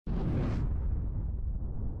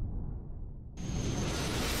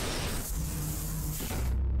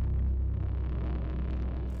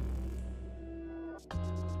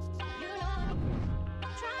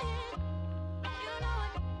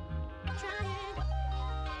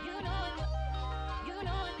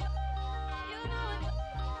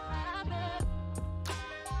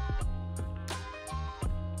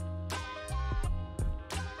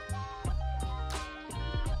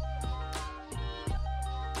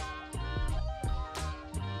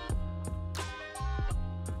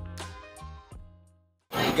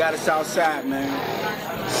You got us outside, man.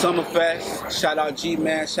 Summerfest. Shout out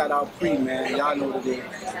Gman, shout out Pre, man. Y'all know what it is.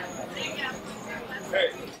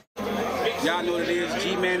 Y'all know what it is.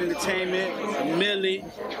 Gman Entertainment, AMILLY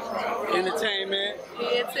Entertainment.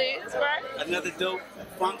 ENT, that's right. Another dope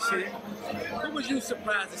function. Who was you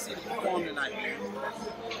surprised to see the perform tonight?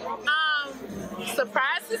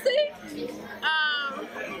 Surprised to see?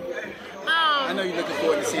 I know you're looking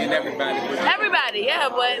forward to seeing everybody. Everybody, yeah,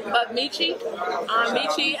 but Michi,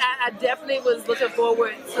 I definitely was looking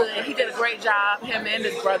forward to. He did a great job, him and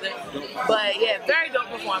his brother. But yeah, very dope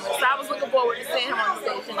performance. So I was looking forward to seeing him on the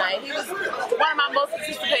stage tonight. He was one of my most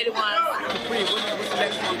anticipated ones. What's the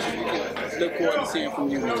next function you look forward to seeing from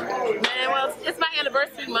you, man? Man, well, it's my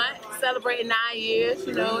anniversary month, celebrating 9 years,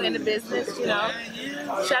 you know, in the business, you know.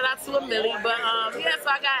 Shout out to AMILLY, but yeah, so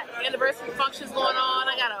I got anniversary functions going on.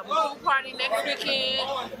 I got a pool party next weekend,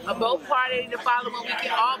 a boat party the following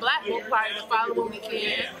weekend, all black boat party the following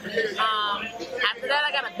weekend. After that,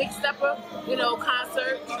 I got a big stepper, you know,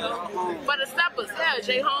 concert, you know, for the steppers. Yeah,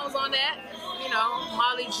 Jay Holmes on that, you know,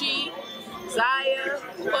 Molly G, Zaya,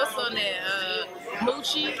 who else on there?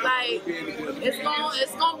 Moochie, like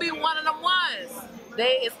it's gonna be one of them ones.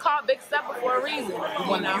 It's called Big Stepper for a reason. You and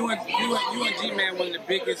Gman, one of the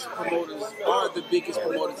biggest promoters, are the biggest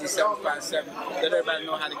promoters in 757. Let everybody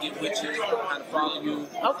know how to get with you, how to follow you,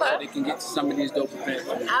 so they can get to some of these dope events.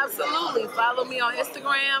 Absolutely. Follow me on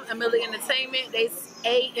Instagram, AMILLY Entertainment. It's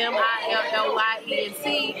AMILLYENT.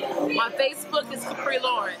 My Facebook is Capri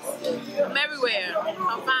Lawrence. I'm everywhere.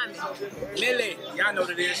 Come find me. Lily, y'all know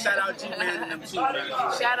what it is. Shout out Gman and them too, man.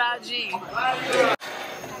 Shout out G.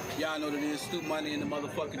 Y'all know that it is Stu Money in the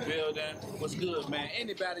motherfucking building. What's good, man?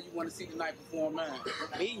 Anybody you want to see tonight perform, man?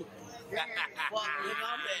 Me? Fuck, nigga,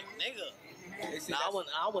 I'm that nigga. I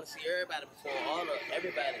want to see everybody perform.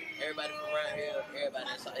 Everybody from around here, everybody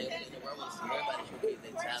that's out here in the world. I want to see everybody showcase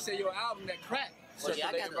their talent. Say your album that crack. Well, yeah,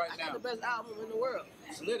 I got the best album in the world.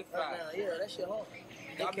 Solidified. Right now, yeah, that shit hard.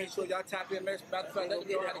 Y'all make sure y'all tap in, man. Matter of fact, let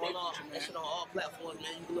me know how to get you, man. That shit on all platforms,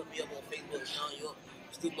 man. You can look me up on Facebook, Sean York.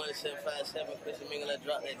 Stu Money 757, Christian Mingle, I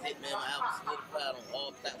dropped that dick, man. My album solidified on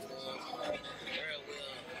all platforms.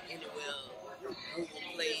 Everywhere, anywhere, Google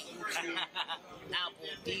Play, YouTube,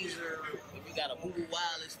 Apple, Deezer. If you got a Google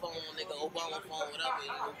Wireless phone, nigga, Obama phone, whatever,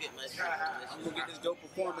 you go get my shit. You gonna get this dope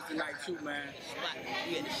performance tonight too, man. Spot,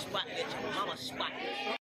 you at the spot, get your mama spot.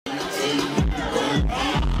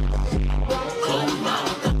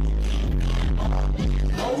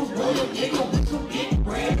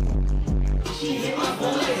 She hit my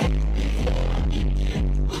forehead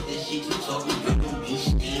with this shit you talking about.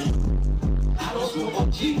 I don't smoke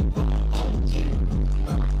on G.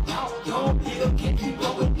 Y'all nigga can't keep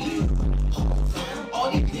up with you. All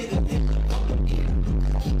these niggas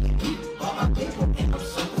all my people and I'm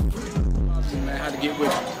so free. Man, how to get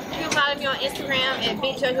with you? You can follow me on Instagram at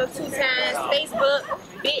BitJojo 2 times, Facebook,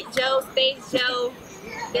 BitJo, Space Joe.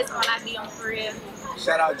 That's all I be on for real.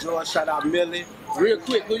 Shout out George, shout out Millie. Real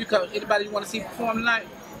quick, who you come? Anybody you want to see perform tonight?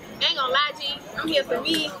 I ain't gonna lie, G. I'm here for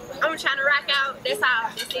me. I'm trying to rock out. That's all.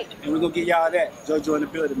 That's it. And we're gonna get y'all that. JoJo in the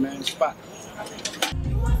building, man. Spot.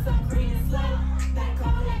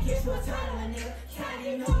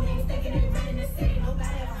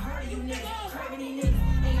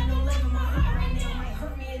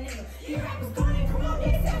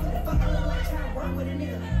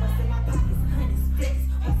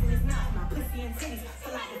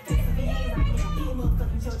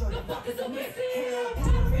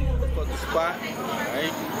 Spot.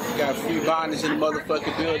 Right. You got free bondage in the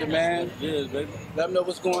motherfucking building, man. Yes, baby. Let them know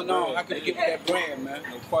what's going on. How can they get with that brand, man?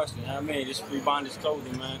 No question. You know what I mean? This free bondage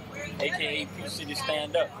clothing, man. AKA Pew City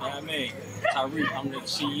Stand Up. You know what I mean? Tariq, I'm the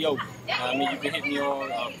CEO. You know what I mean? You can hit me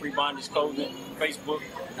on free bondage clothing, Facebook.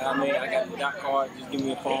 You know what I mean? I got the dot card. Just give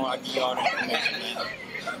me a phone. I give you all the information, man.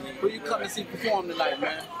 Who you come to see perform tonight,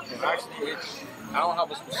 man? Actually, I don't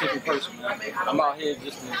have a specific person, man. I'm out here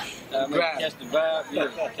just to catch the vibe,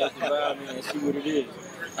 catch the vibe and see what it is.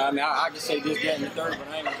 I mean, I can say this, that, and the third, but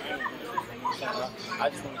I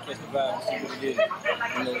just want to catch the vibe and see what it is.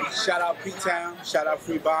 You know? Shout out P-Town, shout out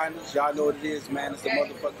Free Binders. Y'all know what it is, man. It's the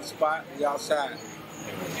motherfucking spot. We outside.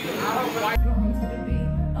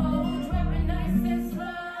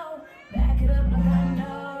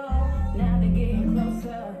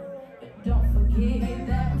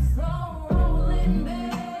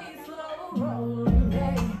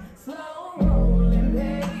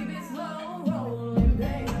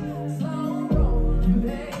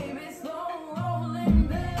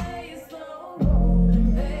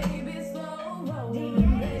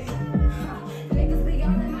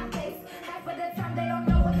 They don't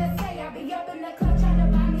know what to say. I be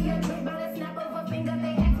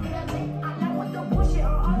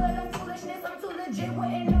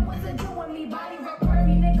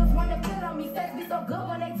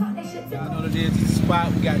know what it is. It's the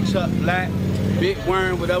spot. We got Chuck Black, Big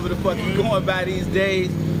Worm, whatever the fuck you going by these days.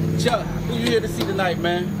 Chuck, who you here to see tonight,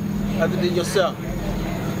 man? Other than yourself.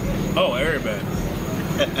 Oh, everybody.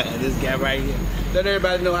 This guy right here. Let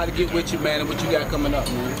everybody know how to get with you, man, and what you got coming up,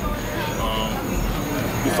 man.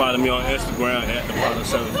 You find me on Instagram at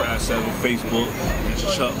TheSpot757, Facebook,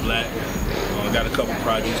 it's Chuck Black. Got a couple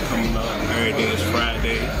projects coming up. Every day is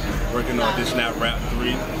Friday. Working on This Not Rap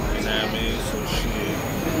 3. You know what I mean? So shit.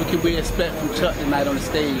 What can we expect from Chuck tonight on the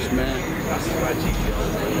stage, man?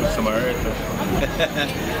 Some of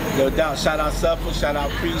everything. No doubt. Shout out Suffer, shout out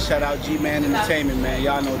Priest, shout out Gman Entertainment, man.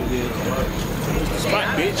 Y'all know what it is. It's the spot,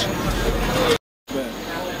 bitch.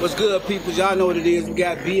 What's good, people? Y'all know what it is. We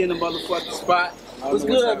got B in the motherfucking spot. What's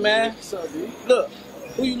good, man? What's up, dude? Look,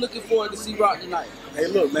 who you looking forward to see rock tonight? Hey,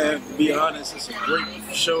 look, man, to be honest, it's a great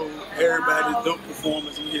show. Everybody, dope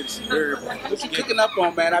performance. We here to see everybody. What you cooking up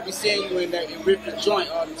on, man? I be seeing you in that Rippin' joint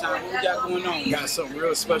all the time. What you got going on? Got something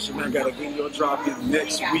real special, man. Got a video dropping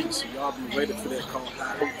next week, so y'all be ready for that called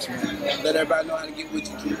High Hopes, man. Let everybody know how to get with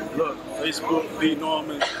you, too. Look, Facebook, B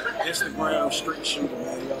Norman, Instagram, Street Shooter,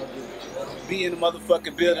 man. Y'all do. Be in the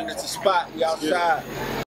motherfucking building. It's a spot. We outside.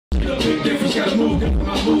 Different, gotta move different,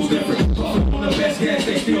 my moves different. On the best gas,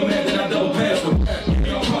 they still mad that I double pass them.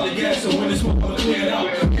 Y'all probably gas, so when this one I'ma clear it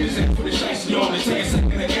out. This ain't for the shiesty on it, take a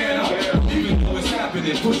second to get out. Even though it's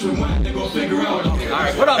happening, push rewind, they gon' figure out.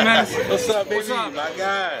 Alright, what up, man? What's up, baby? What's up? My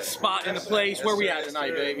guys. Spot in the place. Where we at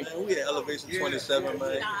tonight, baby? Man, we at Elevation 27,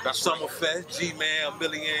 man. Summerfest, Gman,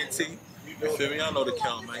 AMILLY ENT. You feel me? Y'all know the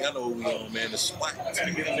count, man. Y'all know what we on, man. The SWAT. That's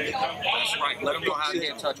right. Let them know how to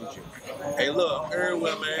get in touch with you. Hey, look, I'm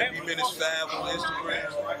everywhere, man. B-5 on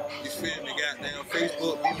Instagram. You feel me? Goddamn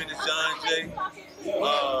Facebook, B-John J.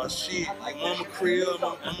 Shit, your mama crib,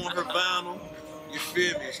 I'm on her vinyl. You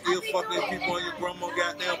feel me? Still fucking with people on your grandma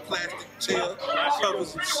goddamn plastic chair,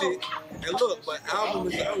 covers and shit. And look, but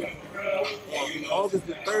album is out on August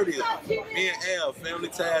the 30th. Me and Al, Family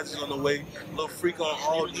Ties is on the way. Little Freak on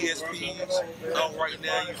all DSPs. Out right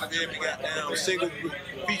now, you feel me? Goddamn single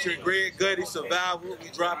featuring Greg Gutty, Survival. We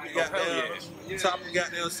dropping goddamn top of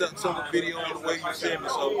goddamn September video on the way, you feel me?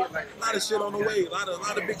 So a lot of shit on the way, a lot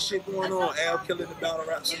of big shit going on. Al killing the battle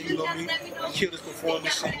rap scene, you know me. Kill this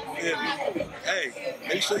performance shit, you feel me? Hey,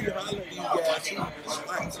 make sure you holler at these guys too. It's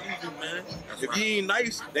like TV, man. If you ain't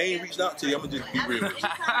nice, they ain't reached out to you. I'ma just be real with you.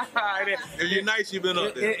 If you're nice, you've been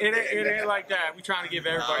up there. It ain't like that. We trying to give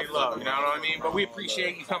everybody love, you know what I mean? But we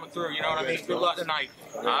appreciate you coming through, you know what I mean? Good luck tonight.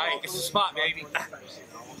 All right, it's the spot, baby.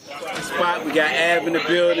 The spot. We got Av in the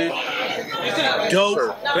building.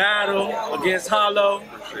 Dope battle against Hollow.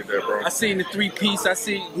 I seen the 3-piece. I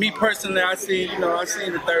see me personally. I seen the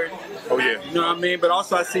 30. Oh yeah. You know what I mean? But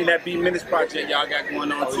also I seen that B Minutes project y'all got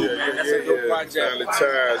going on too, man. That's a good project. Family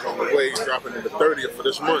Ties on the way, dropping in the 30th for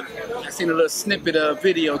this month. I seen a little snippet of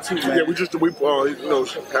video too, man. Yeah,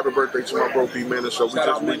 happy birthday to my bro B Minutes. So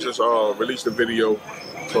we just released a video.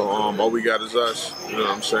 So All We Got Is Us. You know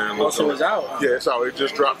what I'm saying? Also, it's out. Yeah, it's out. It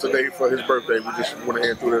just dropped today for his birthday. We just went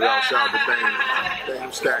ahead and threw it out. Shout out to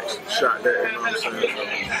Dame Stacks. Shot that. You know what I'm saying? So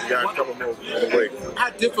we got a couple more on the way.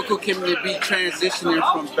 How difficult can it be transitioning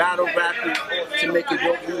from battle rapping to making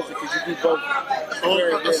dope music? Because you do both.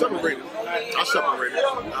 I separate it.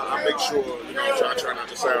 I make sure, I try not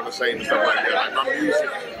to sound the same and stuff like that.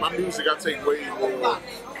 Like my music, I take way more.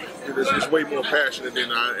 It's way more passionate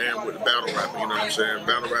than I am with battle rapping. You know what I'm saying?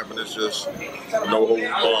 Battle rapping is just no holds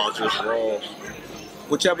barred, just raw.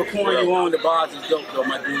 Whichever corner you on, the bars is dope, though,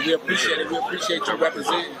 my dude. We appreciate it. We appreciate you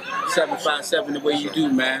representing 757 the way you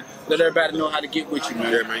do, man. Let everybody know how to get with you,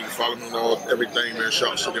 man. Yeah, man. You can follow me on everything, man.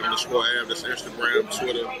 Sharp Sugar _Av. That's Instagram,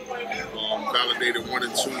 Twitter. Validated 1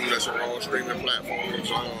 and 2. That's on all streaming platforms.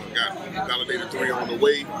 Got Validated 3 on the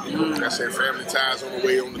way. That's it. Family Ties on the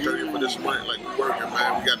way on the 30th for this month. Like, we working,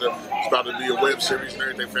 man. It's about to be a web series and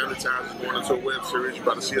everything. Family Ties is going into a web series. You're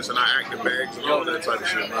about to see us in our acting bags and all that type of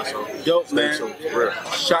shit, man. So, dope, man.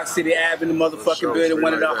 Shot City Ave in the motherfucking building.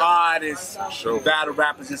 One of the hardest battle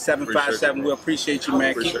rappers in 757. We appreciate you,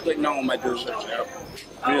 man. Keep putting on, my dude.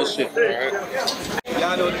 Real shit.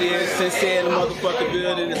 Y'all know what it is. Sensei in the motherfucking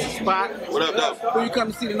building. It's a spot. What up, though? Who you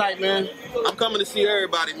coming to see tonight, man? I'm coming to see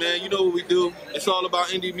everybody, man. You know what we do. It's all about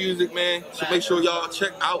indie music, man. So make sure y'all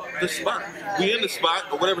check out the spot. We in the spot,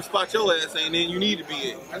 or whatever spot your ass ain't in, you need to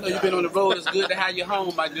be in. I know you've been on the road. It's good to have you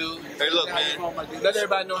home, my dude. Hey, look, man. Let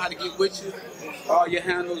everybody know how to get with you. All your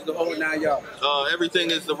handles, the whole 9 y'all.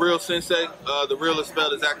 Everything is The Real Sensei. The Real is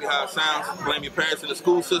spelled exactly how it sounds. Blame your parents in the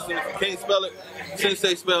school system. If you can't spell it,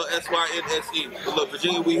 Sensei spelled S-Y-N-S-E. But look,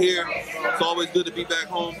 Virginia, we here. It's always good to be back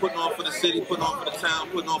home, putting on for the city, putting on for the town,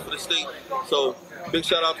 putting on for the state. So Big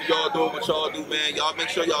shout out to y'all doing what y'all do, man. Y'all make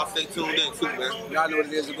sure y'all stay tuned in too, man. Y'all know what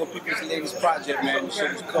it is. The Go People's latest project, man. The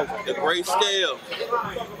shit is cool. The Great Scale.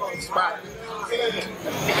 Spot.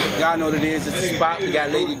 Y'all know what it is. It's the Spot. We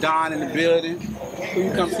got Lady Dawn in the building. Who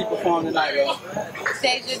you come see perform tonight, bro?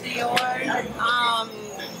 Stasia Dior,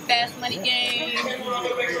 Fast Money Game,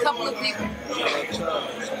 a couple of people.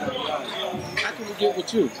 How can we get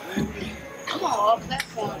with you? I'm on all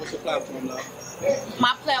platforms. What's your platform now?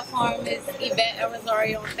 My platform is Yvette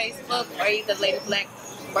Rosario on Facebook or either Lady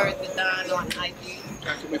Blackbird the Don on IG.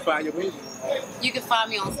 How can we find your music? You can find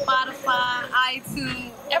me on Spotify,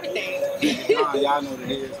 iTunes, everything. Y'all know what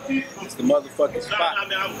it is. It's the motherfucking Spot.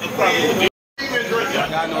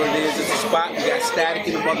 Y'all know what it is. It's the Spot. We got Static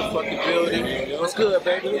in the motherfucking building. What's good,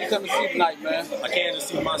 baby? Who you come to see tonight, man? I came to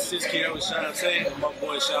see my sis kid with Shantae and my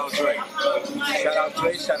boy Sean Drake. Shout out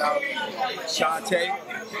Dre, shout out Shantae.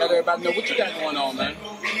 Let everybody know what you got going on, man.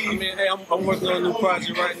 I mean, hey, I'm working on a new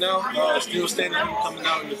project right now. Still standing, coming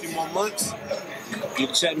out in a few more months. You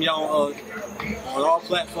can check me out on all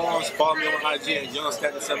platforms. Follow me on IG at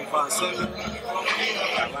YoungStatic757.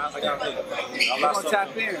 I got it. We're gonna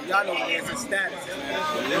tap in. Y'all know what it is. It's Status, man.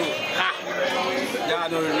 Y'all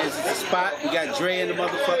know what it is. It's the Spot. We got Dre in the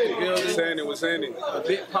motherfucking building. What's in it? A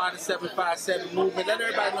big part of 757 movement. Let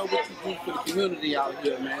everybody know what you do for the community out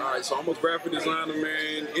here, man. All right, so I'm a graphic designer,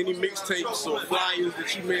 man. Any mixtapes or flyers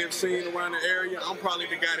that you may have seen around the area, I'm probably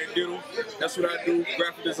the guy that did them. That's what I do,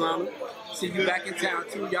 graphic designer. See you back in town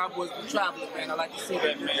too. Y'all boys be traveling, man. I like to see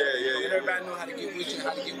that, man. Yeah. Let everybody know how to get with you and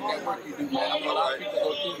how to get with that work you do, man. I know a lot of people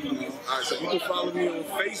go through you, man. All right, so you can follow me on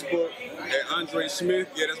Facebook at Andre Smith.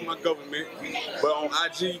 Yeah, that's my government. But on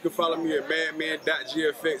IG, you can follow me at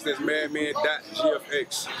madman.gfx. That's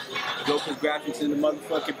madman.gfx. Dopest graphics in the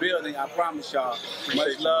motherfucking building. I promise y'all.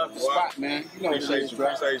 Much love, the Spot, man. You know what it is,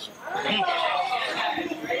 bro.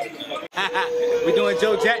 We're doing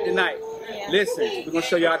Joe Jack tonight. Listen, we're gonna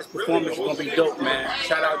show y'all this performance. It's gonna be dope, man.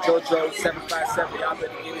 Shout out JoJo 757. Y'all better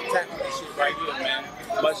get in tap with that shit right here, man.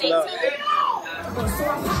 Much love. So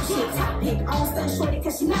I pop shit, top pick, all stunt shorty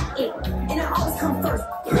cause she not it. And I always come first,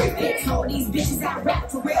 perfect. All these bitches I rap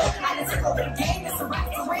for real. I done took over the game, it's a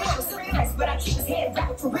rap for real. Summerfest, but I keep his head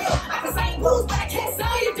wrapped for real. I can sing blues, but I can't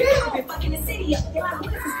sign your deal. Been fucking the city up, they're like, who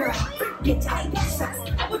is this girl? Bitch, I ain't got shots.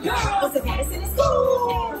 I'm a girl, was the baddest in the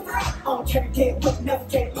school. I don't care, get what, never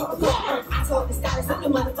care. I told the stylist, I'm the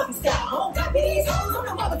motherfucking style. I don't got these hoes on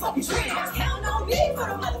the motherfucking trend. Count on me for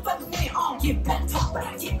the motherfucking win. I don't get back talk, but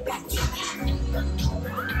I get back talk.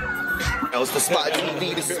 Yo, it's the Spot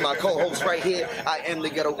TV. This is my co-host right here. I am the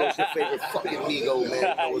ghetto host, your favorite fucking Migo,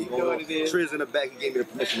 man. What's going on? Triz in the back, he gave me the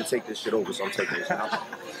permission to take this shit over, so I'm taking this now.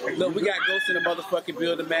 Look, we got ghosts in the motherfucking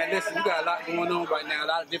building, man. Listen, you got a lot going on right now, a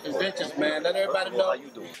lot of different ventures, man. Let everybody know. How you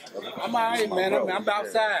doing? I'm all right, man. I'm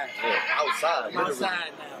outside. Yeah, outside. I'm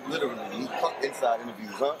outside now. Literally, you fuck inside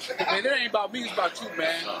interviews, huh? Man, it ain't about me, it's about you,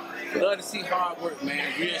 man. Love to see hard work,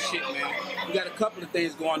 man. Real shit, man. We got a couple of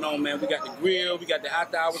things going on, man. We got the grill, we got the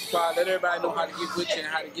after hours spot. Let everybody know how to get with you and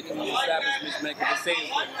how to get in the establishments, man. Because they say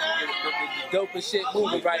the dopest shit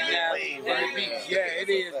moving right now in the beach. Yeah, it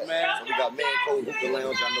is, man. So we got Man Code Hookah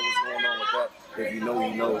Lounge. I know what's going on with that. If you know,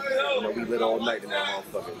 you know. You know, we lit all night in that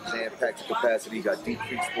motherfucker. Jam-packed to capacity. Got Deep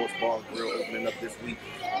Creek Sports Bar and Grill opening up this week.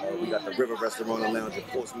 We got the River Restaurant and Lounge in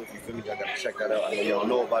Portsmouth. You feel me? I gotta check that out. I know y'all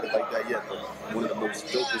know about it like that yet, but one of the most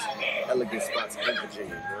dopest, elegant spots in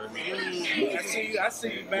Virginia. I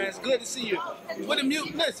see you, man. It's good to see you. What the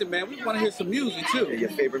music? Listen, man, we want to hear some music too. Yeah, your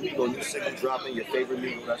favorite Migo, new single dropping. Your favorite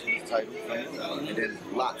Migo, that's what it's titled. And then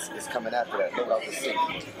Lots is coming after that. Load out the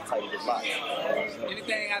single. Titled is Lots.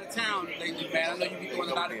 Anything out of town lately, man? I know you be doing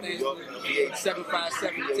a lot of things.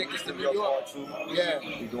 757 tickets to New York. Yeah.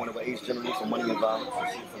 We doing it with Ace General for Money and Violence.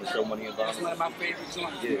 From the show Money and Violence. That's one of my favorite joints.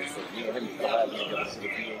 Yeah, so me and him collabing together to the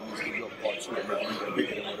VA New York Part 2 and maybe even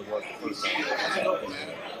bigger than what it was the first time. That's dope, man.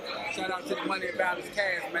 Shout out to the Money and Violence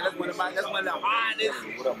cast, man. That's one of the hardest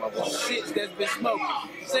shits that's been smoking.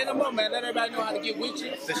 Say no more, man. Let everybody know how to get with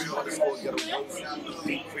you. _ghetto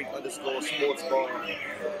Deep Creek _ Sports Bar,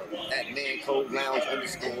 at Man Code Lounge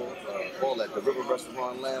 _ all that. The River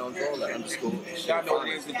Restaurant Lounge, all that _ Y'all know it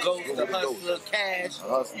is the Ghost, the Hustler, Cash,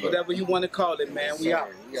 whatever you want to call it, man. We out.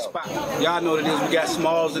 Spot. Y'all know what it is. We got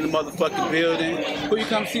Smalls in the motherfucking building. Who you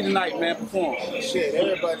come see tonight, man? Perform. Shit,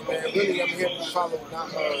 everybody, man. Really, I'm here to follow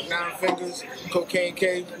Nine Fingers, Cocaine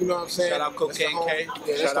K. You know what I'm saying? Shout out Cocaine K.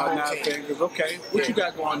 Yeah, shout out Nine Fingers. Okay. What you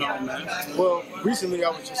got going on, man? Well, recently I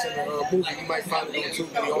was just in a movie. You might find it on YouTube.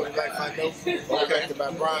 The Only Life I Know. Directed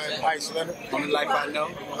by Brian Ice Leonard. On the Life I Know.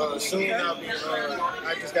 Soon I'll be,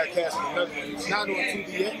 I just got cast in another one. It's not on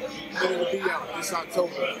TV yet, but it'll be out this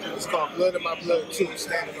October. It's called Blood in My Blood 2,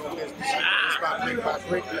 Standing on Business. It's by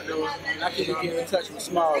brick. How can we get in touch with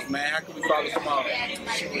Smalls, man? How can we follow Smalls?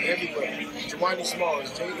 Everywhere. Jawani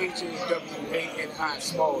Smalls, Jhawani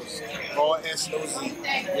Smalls, all S-O-Z. You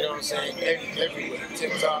know what I'm saying? Everywhere.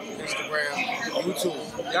 TikTok, Instagram,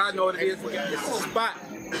 YouTube. Y'all know what it is. It's The Spot.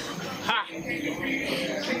 Ha!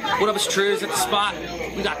 What up, it's Triz at The Spot.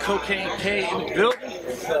 We got Cocaine K in the building.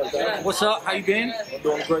 What's up? How you been? I'm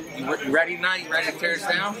doing great. You ready tonight? You ready to tear us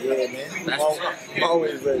down? Yeah, man. That's what's up. I'm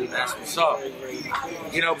always ready. That's what's up.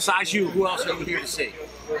 You know, besides you, who else are you here to see?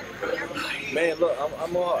 Man, look, I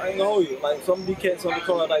ain't gonna hold you. Like, some of these cats on the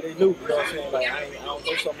card, like, they new. You know what I'm saying? Like, I don't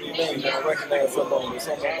know some of these names, but I recognize some of them.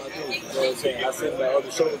 Some of them I do. You know what I'm saying? I seen by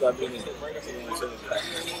other shows I've been in. You know what I'm saying?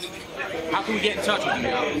 How can we get in touch with you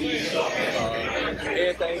now?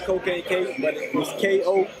 Everything Cocaine K, but it's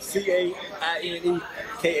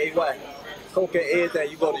KOCAINEKAY. Cocaine,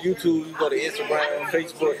 everything. You go to YouTube, you go to Instagram,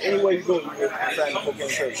 Facebook, anywhere you go, you can find the Cocaine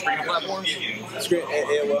K. Streaming platforms?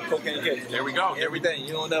 Cocaine K. There we go. Everything.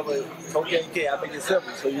 You don't ever Cocaine K. I make it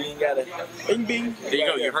simple, so you ain't gotta bing bing. There you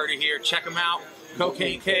go. You heard it here. Check them out.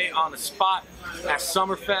 Cocaine K on The Spot at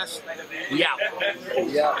Summerfest. We out.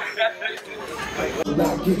 Yeah.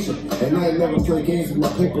 Not get you, and I ain't never play games with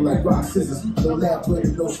my paper like rock scissors. No lab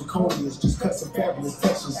putting no Fraconians, just cut some fabulous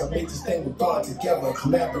textures. I made this thing with thought together, a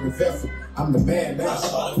collaborative effort. I'm the man now. I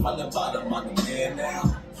started from the bottom, I'm the man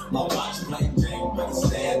now. My watch playing Jane, but it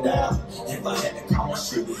stand out. If I had to call my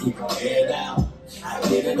shooter, he could head out. I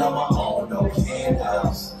did it on my own, no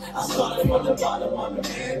handouts. I started from the bottom, I'm the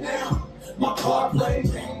man now. My car playing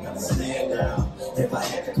Jane, but it stand out. If I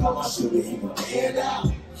had to call my shooter, he would head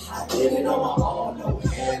out. I did it on my own, no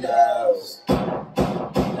handouts.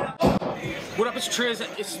 What up, it's Triz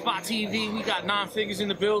at Spot TV. We got 9 Figures in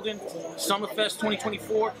the building. Summerfest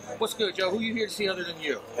 2024. What's good, Joe? Who you here to see other than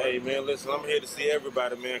you? Hey, man, listen, I'm here to see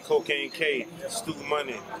everybody, man. Cocaine K, Stu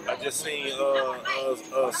Money. I just seen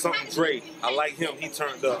something Dre. I like him. He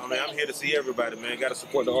turned up. I mean, I'm here to see everybody, man. Got to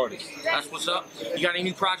support the artists. That's what's up. You got any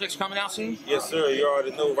new projects coming out soon? Yes, sir. You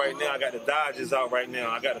already know right now. I got the Dodgers out right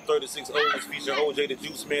now. I got the 36 O's featuring OJ the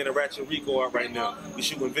Juice Man and Ratchet Rico out right now. We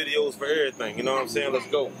shooting videos for everything. You know what I'm saying? Let's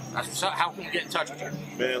go. That's what's up. How can we get in touch with you?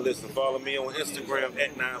 Man, listen, follow me on Instagram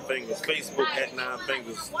at 9 Fingers, Facebook at 9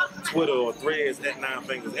 Fingers, Twitter or Threads at 9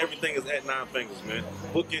 Fingers. Everything is at 9 Fingers, man.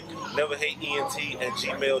 Book it,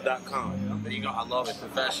 neverhateent@gmail.com. There you go. I love it.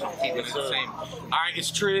 Professional. Keep it the same. All right,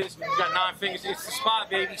 it's Triz. We got 9 Fingers. It's The Spot,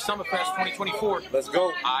 baby. Summerfest 2024. Let's go.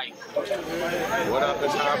 All right. What up?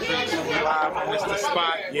 It's High Priest. We live on The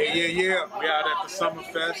Spot. Yeah. We out at the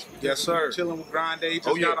Summerfest. Yes, sir. Chilling with Grande.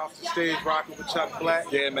 Just got off the stage rocking with Chuck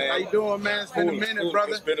Black. Yeah, man. How you doing, man? It's been a minute,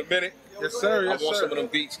 brother. It's been a minute. Yes, sir. I want some of them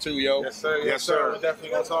beats too, yo. Yes, sir. Yes, sir. We're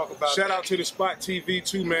definitely gonna talk about Shout out to The Spot TV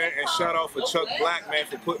too, man, and shout out for Chuck Black, man,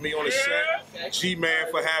 for putting me on the set.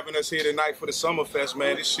 G-Man for having us here tonight for the Summerfest,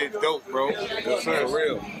 man. This shit dope, bro. Yes, sir. For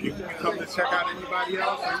real. You come to check out anybody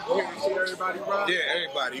else? Or you here to see everybody, bro? Yeah,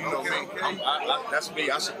 everybody. You know me. That's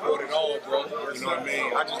me. I support it all, bro. You know what I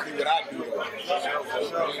mean? I just do what I do.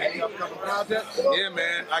 Any upcoming projects? Yeah,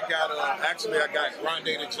 man. I got Grande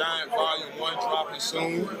the Giant Volume 1 dropping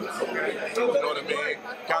soon. You know what I mean?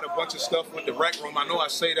 Got a bunch of stuff with the Rec Room. I know I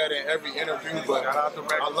say that in every interview, but I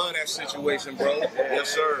love that situation, bro. Yes,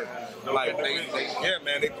 sir. Like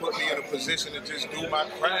they put me in a position to just do my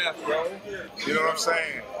craft, bro. You know what I'm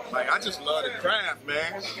saying? Like, I just love the craft,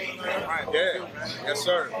 man. Right, yeah. Yes,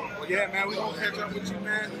 sir. Well, yeah, man, we gonna catch up with you,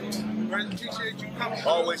 man. Brother, appreciate you coming.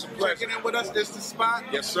 Always a pleasure. Checking in with us. This The Spot.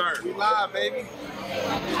 Yes, sir. We live, baby.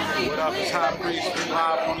 What up? It's High Priest. We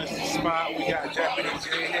live on This Spot. We got Jeffrey and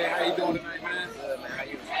Jay here. How you doing tonight, man? Good, man. How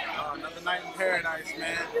you doing? Another night in paradise,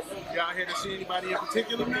 man. You out here to see anybody in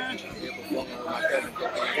particular, man? Okay.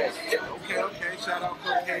 Shout out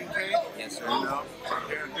Cocaine K. Yes, sir. You know,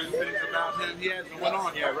 hearing good things about him. He hasn't went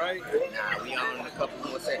on yet, right? Nah, we on a couple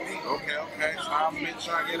more sets. Okay. So I'll make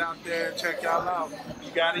sure I get out there and check y'all out.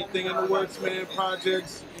 You got anything in the works, man?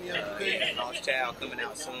 Projects? Any other thing? Lost Child coming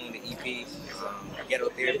out soon. The EP. Ghetto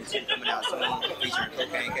Therapy 2 coming out soon. Featuring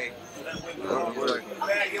Cocaine K. All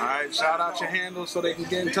right, shout out your handles so they can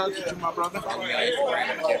get in touch with you, my brother. Follow me on Instagram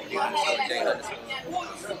at Jeffrey_J_.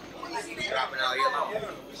 Dropping all year long.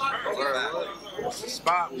 It's The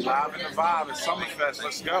Spot. We live in the vibe at Summerfest.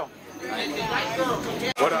 Let's go.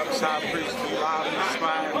 What up, Side Priest? We live in The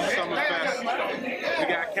Spot at Summerfest. We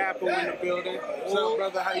got Cap Capo in the building. What's up,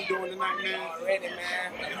 brother? How you doing tonight, man? Ready,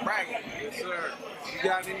 man. Bragging. Yes, sir. You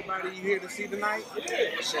got anybody you here to see tonight?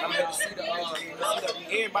 Shit, I'm here to see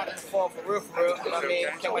everybody perform for real, You know what I mean?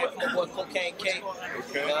 Can't wait for my boy Cocaine K. You know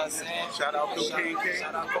what I'm saying? Shout out Cocaine K.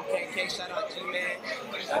 Shout out Cocaine K. Shout out Gman. You know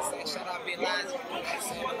what I'm saying? Shout out Big Liza. You know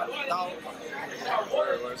what I'm saying? Dog.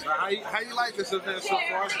 So how you like this event so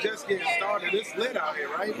far? It's just getting started. It's lit out here,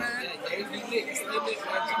 right, man? Yeah, it's lit. It's lit,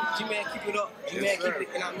 man. G-Man, keep it up. G-Man, Yes, keep it,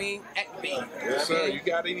 you know what I mean? Activate. Yes, sir. You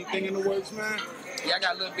got anything in the works, man? Yeah, I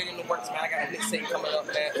got a little bit in the works, man. I got a mixtape coming up,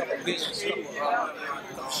 man. A couple visuals,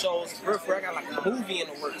 couple shows. For I got like a movie in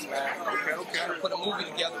the works, man. Okay. Trying to put a movie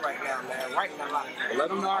together right now, man. Writing a lot. Well, let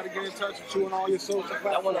them know how to get in touch with you on all your social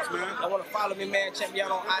platforms, man. I want to follow me, man. Check me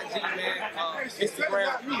out on IG, man.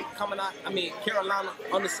 Instagram, coming out. Carolina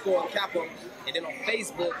 _Capo, and then on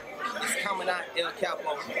Facebook, it's coming out El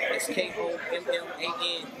Capo. It's KOMMANDANT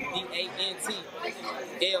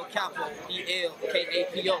El Capo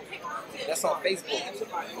ELKAPO. That's on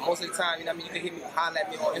Facebook. Most of the time, you know what I mean, you can hit me, holler at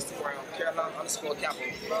me on Instagram, Carolina _Capo.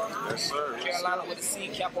 Yes, sir. Carolina with a C,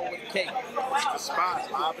 Capo with a K. The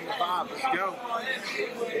spot, live in the vibe. Let's go.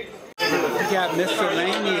 We got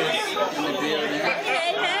Miscellaneous in the building.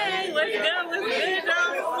 Hey, what's good, y'all?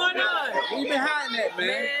 What's going on? Where you been hiding at, man?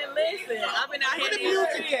 Man, listen, I've been out here. Where the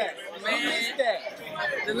music at? Man,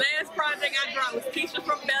 the last project I dropped was Keisha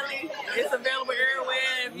from Belly. It's available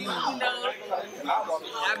everywhere. If you know,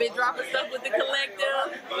 I've been dropping stuff with the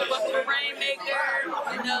Collective, fucking with Rainmaker.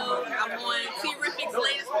 You know, I'm on T-Rific's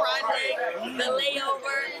latest project, The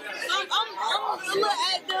Layover. So I'm a little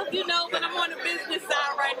active, you know, but I'm on the business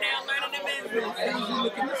side right now, learning the business. Who's you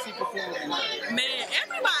looking to see perform? Man,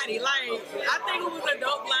 everybody. Like, I think it was a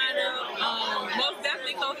dope lineup. Most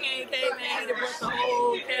definitely Cocaine K, man. He done brought the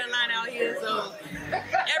whole Carolina out here. So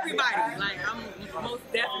everybody, like, I'm most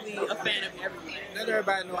definitely a fan of everybody. Let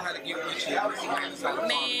everybody know how to get with you.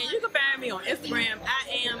 Man, you can find me on Instagram. I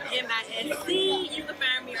am MISC. You can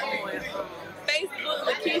find me on Facebook,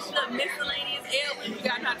 Lakeisha Miscellaneous L. You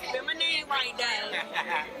got to spell my name right down.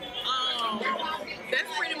 That's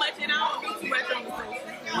pretty much it. I don't do too much on the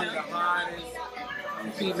social. One of the hardest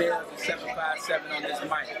females in 757 on this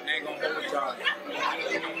mic. I ain't gonna hold y'all.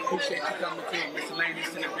 Appreciate you coming through.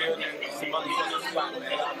 Miscellaneous in the building. Some motherfucking spot, man.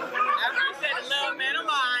 I appreciate the love, man. I'm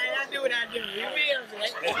alright. I do what I do. You feel me?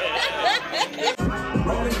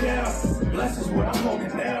 Rolling down, blessings where I'm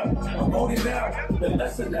holding down. I'm holding down, the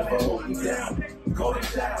lesson never hold me down. Golden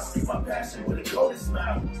child, keep my passion with a golden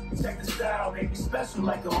smile. Check the style, make me special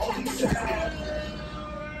like a holy child.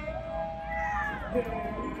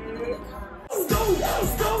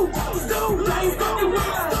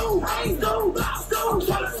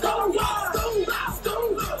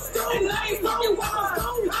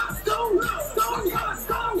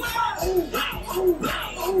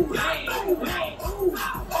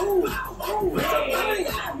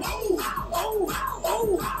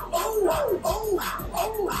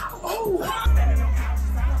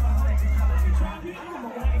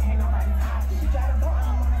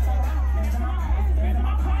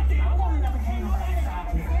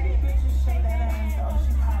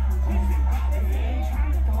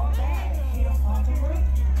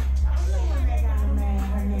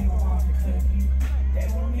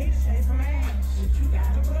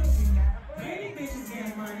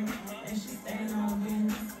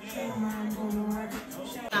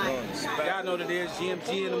 Y'all know that there's GMG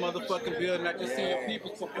in the motherfucking building. I just seen the people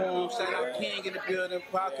perform. Shout out King in the building,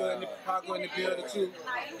 Paco in the building too.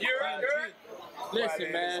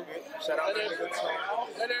 Listen, man. Shout out to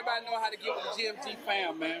Let everybody know how to get with the GMG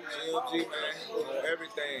fam, man. GMG, man.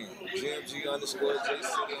 Everything. GMG _J City on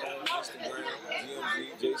Instagram.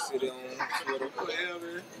 GMG J City on Twitter.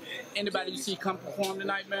 Whatever. Anybody you see come perform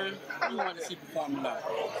tonight, man? Who you want to see perform tonight?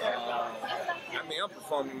 I mean, I'm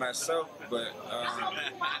performing myself, but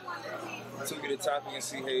took it to Topic and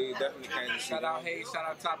see Hey, definitely came to see. Shout out Hey, shout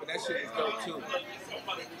out Topic. That shit is dope too.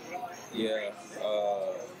 Yeah.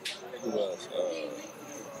 Who else?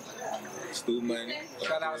 Stu Money.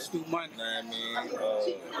 Shout out Stu Money. Know what I mean?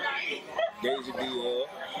 Deja Dior.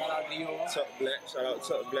 Shout out Dior. Tuck Black. Shout out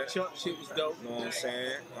Tuck Black. Chuck shit was dope. Know what I'm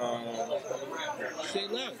saying? Say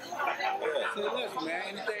less. Yeah. Say less, man.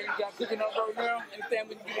 Anything you got cooking up right now?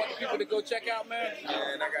 Anything you want the people to go check out, man?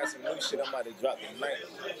 Man, I got some new shit I'm about to drop tonight.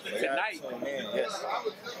 Tonight? Yes.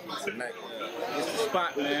 Tonight, yeah. It's the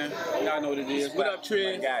spot, man. Y'all know what it is. What up,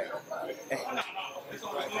 Triz? Guy.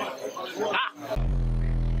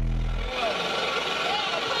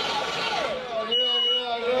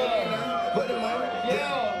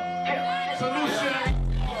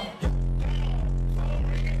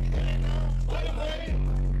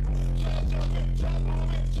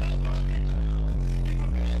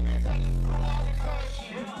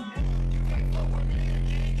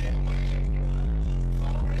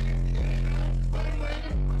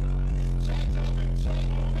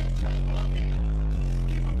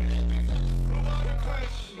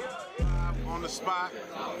 TheSpot.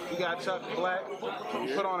 We got Chuck Black.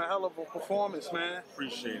 Put on a hell of a performance, man.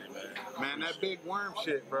 Appreciate it, man. Man, that big worm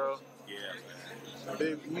shit, bro. Yeah,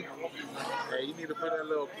 man. Hey, you need to put that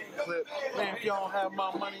little clip. Man, if y'all don't have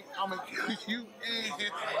my money, I'ma kill you.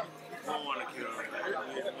 I don't want to kill him.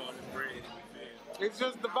 It's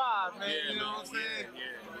just the vibe, man. Yeah, you know what I'm saying? Yeah.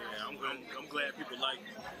 I'm glad people like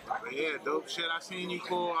it. Yeah, dope shit. I seen you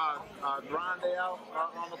pull Grande out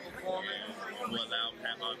on the performance.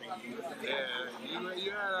 Yeah,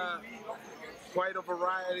 you had quite a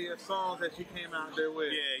variety of songs that you came out there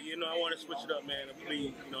with. Yeah, you know, I want to switch it up, man. And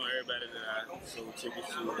please, you know, everybody that I sold tickets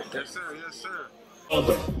to. Yes, sir. Yes, sir.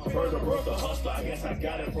 Heard about the hustler, I guess I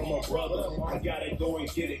got it from a brother. I gotta go and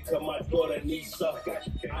get it, cause my daughter needs sucker.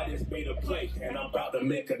 I just made a play, and I'm about to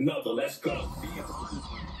make another. Let's go.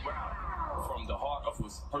 From the heart of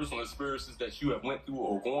personal experiences that you have went through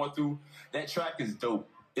or going through, that track is dope.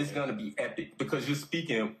 It's gonna be epic because you're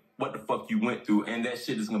speaking what the fuck you went through, and that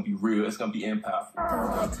shit is gonna be real. It's gonna be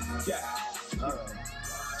impactful. Yeah.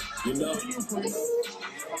 You know,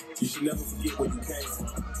 you should never forget where you came from.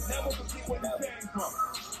 Never forget where you came from.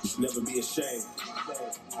 You should never be ashamed.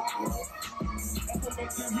 You know?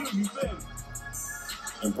 That's what makes you feel me.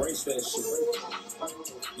 Embrace that shit.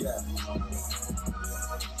 Yeah.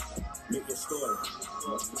 Make your story.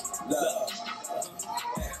 Love.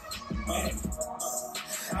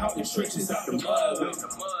 Out the trenches, out the mud.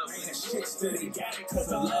 Ain't that shit still they got it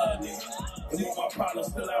cause I love niggas. And with my problems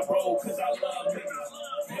still I roll cause I love niggas.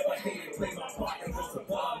 Never hated, play my part and goes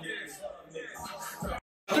above niggas.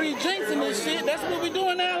 3 drinks in this shit. That's what we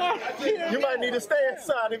doing now. You might need to stay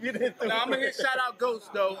inside if you didn't do it. No, I'm gonna hit shout out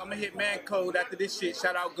Ghost though. I'm gonna hit Man Code after this shit.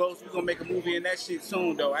 Shout out Ghost. We're gonna make a movie in that shit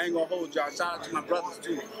soon though. I ain't gonna hold y'all. Shout out to my brothers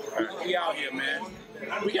too. We out here, man.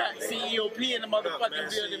 We got CEOP in the motherfucking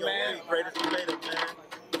building, man. Greatest creative, man.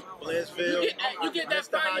 Blissville. You get that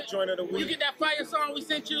fire joint of the week. You get that fire song we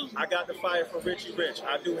sent you? I got the fire from Richie Rich.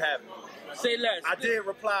 I do have it. Say less. I did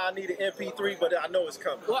reply I need an MP3, but I know it's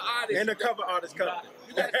coming. What artist? And the cover artist coming.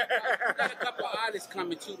 You got a couple of artists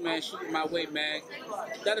coming too, man. Shooting my way, man.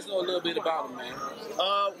 Let us know a little bit about them, man.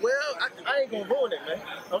 Well, I ain't gonna ruin it, man.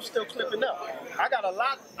 I'm still clipping up. I got a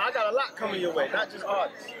lot coming your way, not just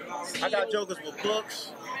artists. I got jokers with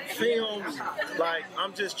books, films. Like,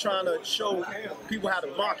 I'm just trying to show people how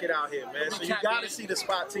to market out here, man. So you gotta see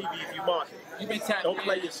TheSpot TV if you market. Don't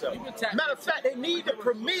play yourself. Matter of fact, they need to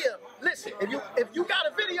premiere. Listen, if you got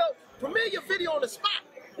a video, premiere your video on TheSpot.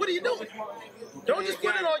 What are you doing? Don't just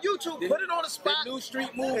put it on YouTube. Put it on TheSpot. The new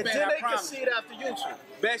street movement. And then they can see it after YouTube.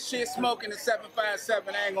 Best shit smoking the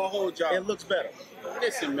 757. I ain't gonna hold y'all. It looks better.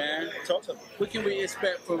 Listen, man. Talk to me. What can we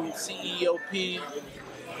expect from CEOP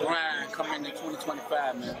grind coming in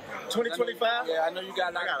 2025, man? 2025? Yeah, I know you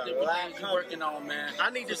got a lot of different things you're working on, man. I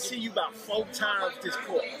need to see you about 4 times this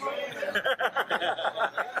quarter.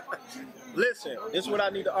 Listen, this is what I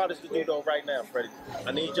need the artists to do though right now, Freddie.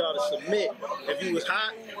 I need y'all to submit. If you was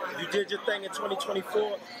hot, you did your thing in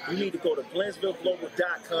 2024, you need to go to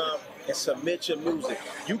BlainsvilleGlobal.com and submit your music.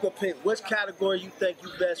 You can pick which category you think you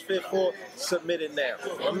best fit for, submit it now.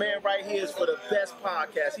 My man right here is for the best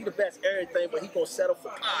podcast. He the best everything, but he gonna settle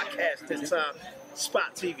for podcast this time.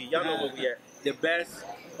 Spot TV, y'all know where we at. The best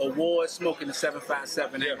award smoking the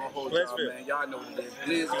 757. Ain't gonna hold y'all, man. Y'all know what it is.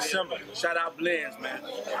 Blends, December. Shout out Blends, man.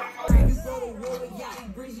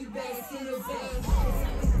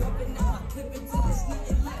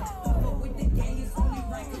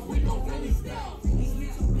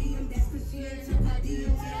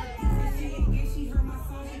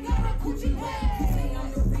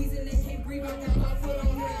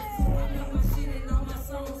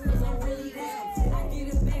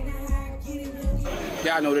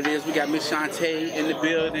 Y'all know what it is. We got Miss Shantae in the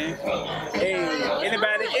building. Hey,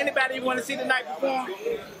 anybody you want to see the night before?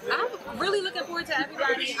 I'm really looking forward to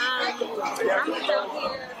everybody. I moved out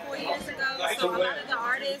here 4 years ago, so a lot of the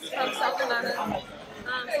artists from South Carolina.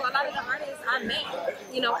 So a lot of the artists I met,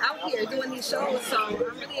 you know, out here doing these shows. So I'm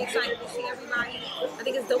really excited to see everybody. I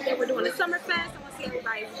think it's dope that we're doing a Summerfest. I want to see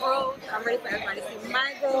everybody's growth. I'm ready for everybody to see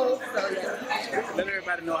my growth. So yeah. Let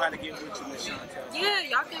everybody know how to get with you, Miss Shantae. Yeah,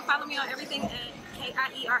 y'all can follow me on everything at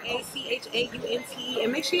KIERACHAUNT,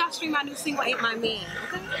 and make sure y'all stream my new single, Ain't My Man,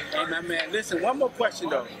 okay? Ain't My Man. Listen, one more question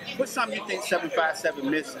though. What's something you think 757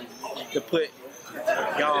 missing to put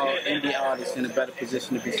y'all indie artists in a better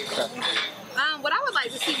position to be successful? What I would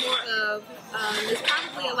like to see more of is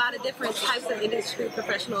probably a lot of different types of industry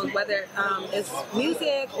professionals, whether it's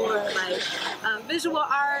music or like visual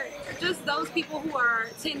art, just those people who are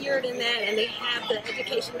tenured in that and they have the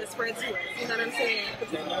education to spread to us, you know what I'm saying?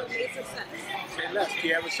 It's success. Say less.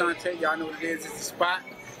 Kiara Shantae, y'all know what it is. It's TheSpot.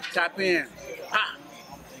 Tap in. Ah.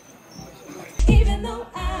 Even though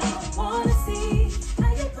I wanna see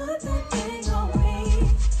how you put that thing on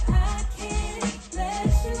me, I can't let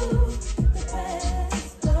you get the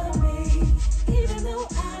best of me. Even though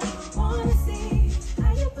I wanna see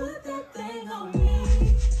how you put that thing on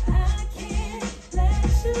me, I can't let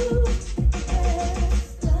you get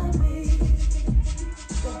the best of me.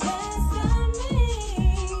 The best of me,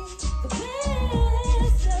 the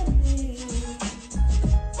best of me.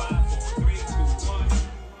 5, 4, 3, 2, 1.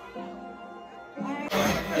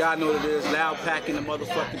 Y'all know what it is. Loud Pack in the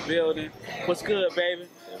motherfucking building. What's good, baby?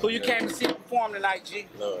 Who you came to see perform tonight, G?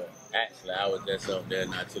 Lord, actually, I was just up there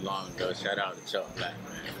not too long ago. Shout out to Chuck Black,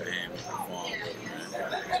 man, for having me perform with me,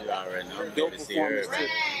 man. You already know. I'm good to see her, man.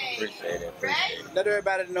 Appreciate it. Let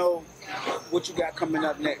everybody know what you got coming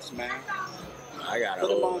up next, man. I got a Put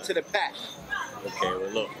them whole on to the pack. Okay, well,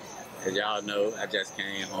 look. As y'all know, I just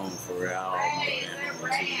came home for real. I almost been home for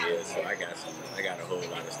 2 years, so I got a whole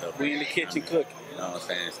lot of stuff. We in the kitchen cooking. You know what I'm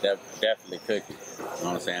saying? It's definitely cooking. You know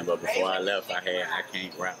what I'm saying? But before I left, I can't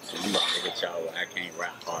rap. So you got to get y'all with I can't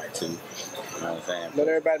rap part 2. You know what I'm saying? Let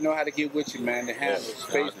everybody know how to get with you, man. The handles,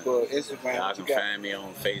 Facebook, Instagram. Y'all can find me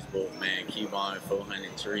on Facebook, man. Keep on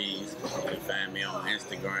 400 trees. You can find me on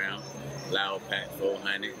Instagram, Loud Pack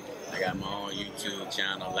 400. I got my own YouTube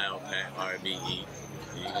channel, Loud Pack RBE.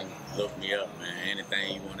 You can look me up, man.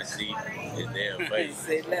 Anything you want to see is there for you.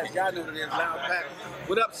 Say less. Y'all know what it is, Loud Pack.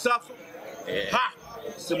 What up, Suffer? Yeah. Ha!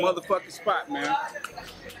 It's the motherfucking spot, man.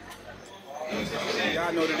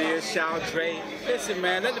 Y'all know what it is, Shout Dre. Listen,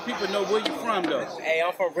 man, let the people know where you from, though. Hey,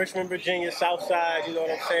 I'm from Richmond, Virginia, South Side. You know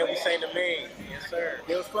what I'm saying? We say the main. Yes, sir.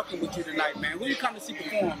 They was fucking with you tonight, man. Who you come to see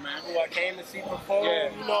perform, man? Who I came to see perform? Yeah.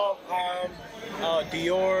 You know,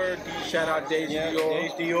 Dior. Shout out Daisy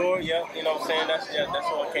Dior. Daisy Dior, yep. You know what I'm saying? That's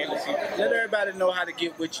who I came to see perform. Let everybody know how to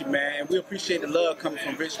get with you, man. And we appreciate the love coming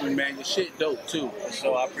from Richmond, man. Your shit dope, too.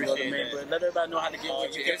 So I appreciate it. But let everybody know how to get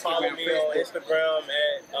with you. You can follow me on Instagram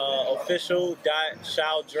at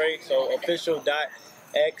official.ShouDre. So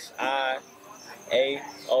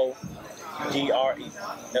official.XIAODRE.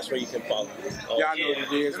 That's where you can follow me. Y'all know what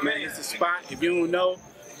it is, man. It's the spot. If you don't know,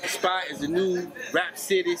 the spot is the new Rap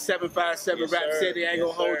City, 757 Rap City. I ain't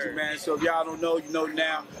gonna hold you, man. So if y'all don't know, you know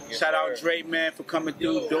now. Shout out Dre, man, for coming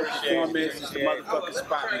through. Dope performance. It's the motherfucking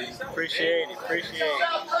spot, man. Appreciate it.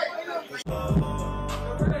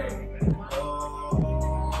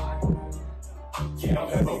 Yeah, I'm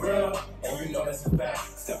ever real, and you know that's a fact.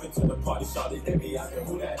 Step into the party, shawty, they be asking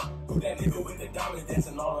who that nigga with the diamond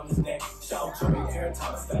dancing all on his neck. Shout Dre, every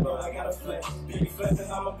time I step up, I gotta flex. Big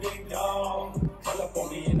flexes, I'm a big dog. Pull up on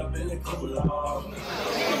me in the Billy Cooler.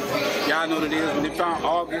 Y'all know what it is. When they found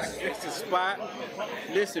August, it's the spot.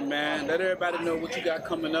 Listen, man, let everybody know what you got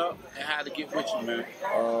coming up and how to get with you, man.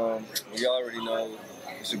 You already know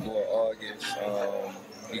it's your boy August.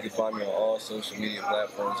 You can find me on all social media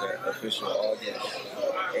platforms at official August,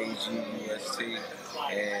 AGUST,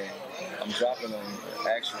 and I'm dropping an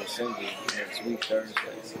actual single next week,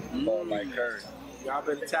 Thursday, called Like Curry. Y'all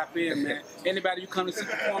better tap in, man. Anybody you come to see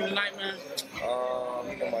perform tonight, man? You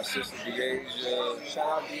know, my sister Deasia. Shout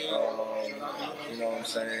out to you. You know what I'm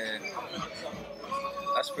saying?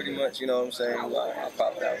 That's pretty much, you know what I'm saying, I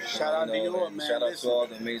popped out. Shout out to you, man. Shout out to all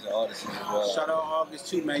the amazing artists as well. Shout out August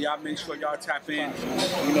too, man. Y'all make sure y'all tap in.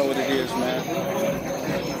 You know what it is, man.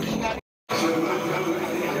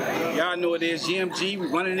 Y'all know what it is. GMG, we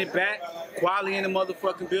running it back. Quality in the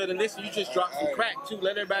motherfucking building. Listen, you just dropped some crack too.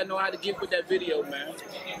 Let everybody know how to get with that video, man.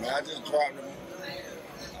 Man, I just dropped them.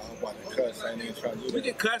 I'm about to cuss. I ain't even trying to do that. We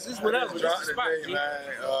can cuss. This whatever. This is the spot, man.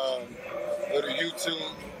 Go to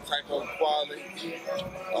YouTube, type of quality.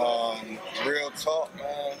 Real talk,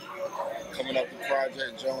 man. Coming up with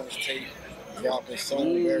Project Jones tape. Dropping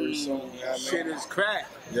soon, very soon. You know what I mean? Shit is crack.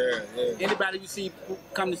 Yeah. Anybody you see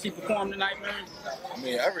come to see perform tonight, man? I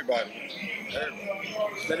mean, everybody.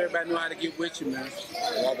 Let everybody know how to get with you, man.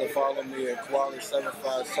 Y'all can follow me at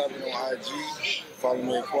Quality757 on IG. Follow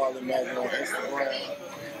me at Quality Magnet on Instagram.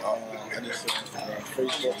 I just said Instagram,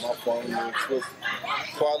 Facebook. My follow me on Twitter.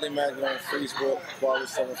 Quality Magnet on Facebook.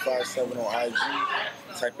 Quality757 on IG.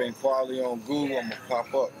 Type in Quality on Google, I'm gonna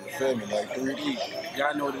pop up. You feel me? Like 3D.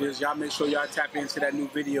 Y'all know what it is. Y'all make sure y'all tap into that new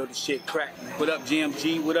video. The shit crack. What up,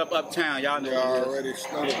 GMG? What up, Uptown? Y'all know Y'all what it is. already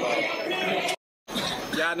snowed about it.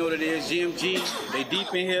 Y'all know what it is. GMG. They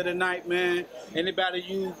deep in here tonight, man. Anybody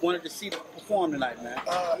you wanted to see perform tonight, man?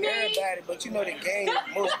 Everybody, but you know the game,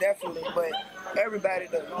 most definitely. But everybody,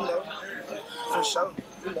 though, you know, for sure.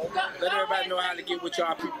 You know. Let everybody know how to get with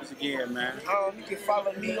y'all peoples again, man. You can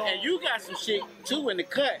follow me on. And you got some shit too in the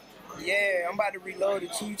cut. Yeah, I'm about to reload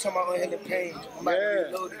it too. You talking about Unhealing Pain. I'm about to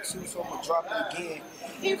reload it too, so I'm going to drop it again.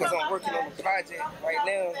 Because I'm working on a project right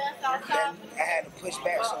now that I had to push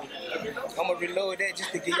back. So I'm going to reload that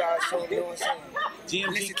just to give y'all a show, you know what I'm saying?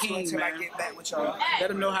 GMG Listen King, until man. I get back with y'all. Let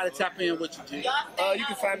them know how to tap in with you, G. You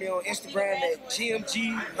can find me on Instagram at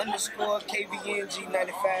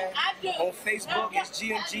GMG_KVNG95. On Facebook, it's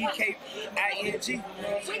GMGKING.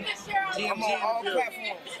 I'm on all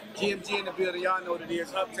platforms. GMG in the building, y'all know what it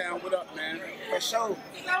is. Uptown, what up, man? For sure.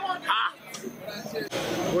 Ah.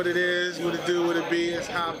 What it is, what it do, what it be. It's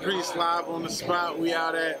High Priest live on the spot. We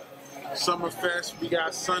out at Summerfest. We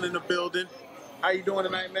got Sun in the building. How you doing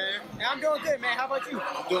tonight, man? I'm doing good, man. How about you?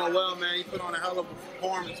 I'm doing well, man. You put on a hell of a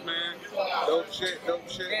performance, man. Dope shit, Yeah,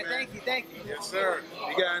 man. thank you. Yes, sir.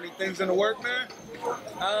 You got any things in the work, man?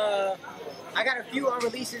 I got a few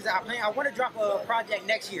releases. I want to drop a project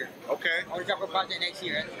next year. Okay. I want to drop a project next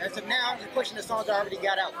year. As of now, I'm just pushing the songs I already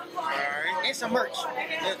got out. All right. And some merch.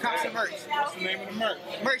 Cop some merch. What's the name of the merch?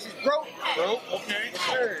 Merch is Broke. Broke, okay. Yes,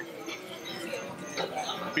 sir.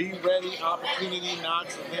 Be ready, opportunity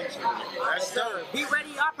knocks eventually. Yes, sir. Be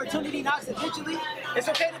ready, opportunity knocks eventually. It's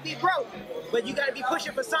okay to be broke, but you got to be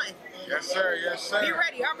pushing for something. Yes, sir. Yes, sir. Be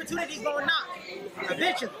ready. Opportunity's going to knock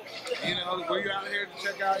eventually. You know, were you out here to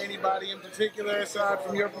check out anybody in particular aside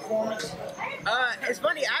from your performance? It's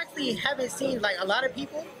funny. I actually haven't seen like a lot of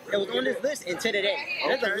people that was on this list until today.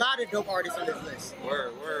 There's a lot of dope artists on this list.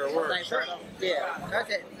 Word. Like, yeah, that's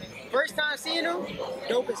it. First time seeing them,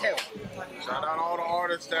 dope as hell. Shout out all the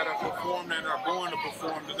artists that have performed and are going to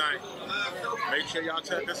perform tonight. Make sure y'all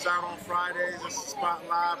check us out on Fridays. It's TheSpot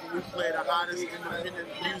Live, where we play the hottest independent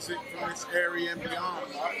music from this area and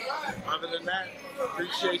beyond. Other than that,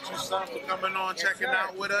 appreciate you, Son, for coming on, checking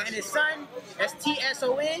out with us. And it's Son, that's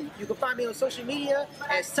TSON. You can find me on social media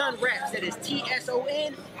as Son Raps. That is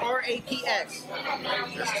TSONRAPS.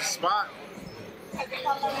 That's TheSpot. I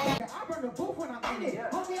run the booth when I'm in it.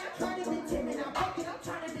 Homie, I try to be timid. I'm fucking, I'm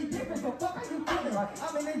trying to be different. So fuck, are you feeling? I'm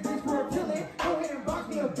in this bitch for a chillin'. Go ahead and box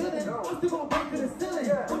me a villain. I'm still gonna break to the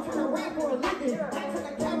ceiling. I'm trying to rap for a living. Back to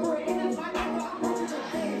the camera in it. My nigga, I'm pushing the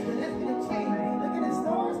things. But let's get a change. Look at the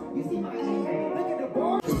stars. You see my head. Look at the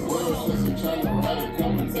bar. The world's just a trying to ride it.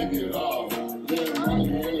 Come and take it off. Yeah, money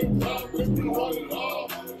in the top. Bitch, we want it all.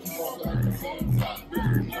 Keep on like the same top. Bitch,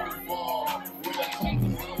 we never fall. We got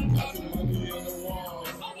choppers on. Got some money in the wall.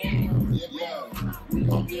 Yeah, we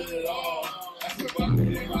gon' get it all. That's about to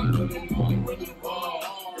hit my little on with the ball.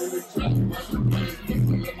 Every track, rushing place,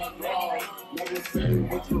 listen to my draw. Never say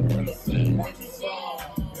what you heard, say what you saw.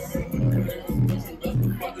 They was missing, that's the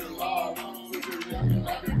fucking law. Super young, I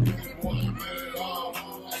can get it, boy, get it all. I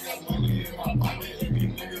got money in my pocket, and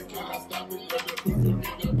these niggas cannot stop me. Let the pussy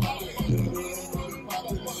get the body.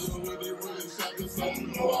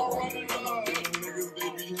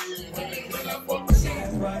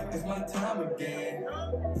 That's right, it's my time again.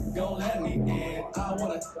 Don't let me in. I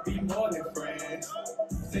wanna be more than friends.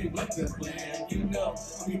 Say what's the plan? You know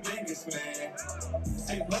I'm your biggest fan.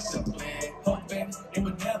 Say what's the plan? Hoping it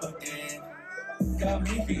would never end. Got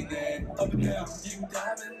me feeling up and down. You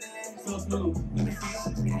diving in so smooth. Let me see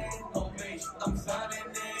it again. On base, I'm signing in.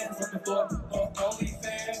 Looking for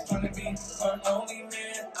OnlyFans. Trying to be her only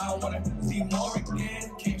man. I wanna see more again.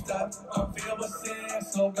 Can't stop. I'm filled with sin.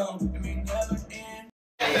 So gone. It may never end.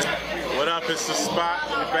 What up, it's TheSpot.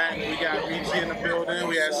 We back. We got BT in the building.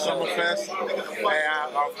 We at Summerfest. Hey,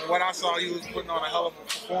 from what I saw, you was putting on a hell of a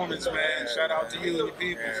performance, man. Shout out to you and your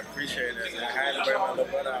people. Yeah, appreciate it. I had to bring my little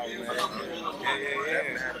brother out, man.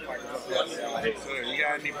 So, you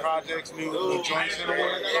got any projects, new joints in the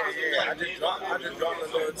works? Yeah. I just dropped a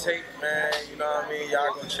little tape, man. You know what I mean?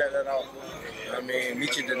 Y'all go check that out. I mean,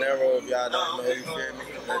 Michi De Niro, if y'all don't know, you feel me?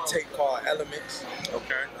 The tape called Elements.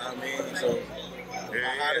 Okay. I mean, so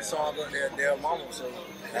my hottest song up there, Dear Mama, so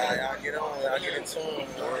y'all get on, y'all get in tune.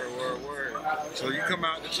 Word. So you come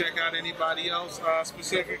out to check out anybody else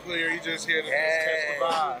specifically, or you just here to just catch the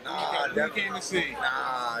vibe? Who you came to see?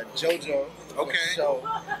 Nah, JoJo. Okay. So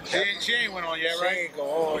she ain't went on yet, right? She ain't go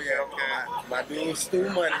on yet. Okay. My dude, Stu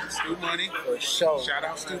Money. Stu Money. For sure. Shout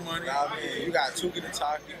out Stu Money. I mean, you got Tuki the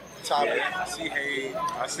Topic, C. Hayes.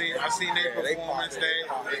 I seen their performance.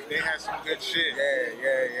 They had some good shit.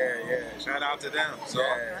 Yeah. Shout out to them. So,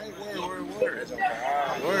 word.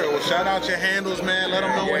 Well, shout out your handles, man. Let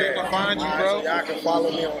them know where they can find you, bro. So y'all can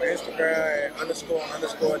follow me on Instagram at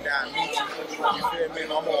 __Michi. You feel me?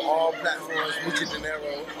 I'm on all platforms, Michi De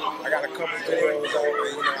Niro. I got a couple videos over,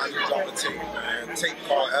 you know, I just dropped a tape, man. Tape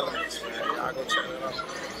called Elements, man. Y'all go check it out.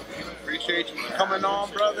 Appreciate you coming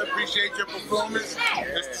on, brother. Appreciate your performance.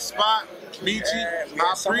 It's TheSpot, Michi,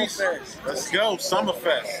 High Priest. Let's go,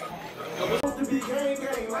 Summerfest. be gang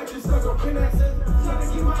gang, like you stuck up in that system. Trying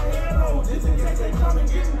to keep my head low, just in case they come and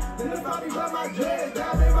get me. Then if I be by my dreads,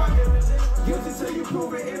 dive in my guilty till you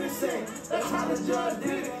prove it innocent. That's how the judge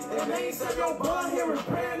did it. And they ain't said your bond here is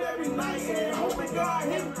praying every night and hoping God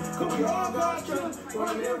hit him. Cause we all God children.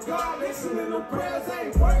 But if God listening, the prayers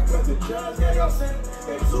ain't work. Cause the judge gave your sentence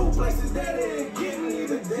in 2 places that it ain't getting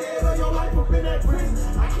either dead or your life up in that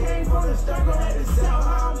prison. I came from the struggle, had to sell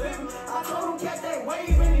how I'm living. I told him catch that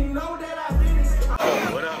wave and he know that I did it.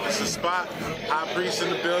 What up? It's TheSpot. High Priest in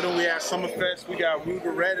the building. We at Summerfest. We got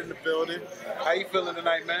Ruger Red in the building. How you feeling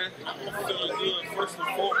tonight, man? I'm feeling good. First and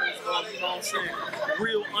foremost, you know what I'm saying?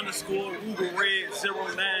 Real_Ruger Red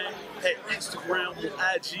 09 at Instagram,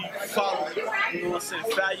 IG. Follow me. You know what I'm saying?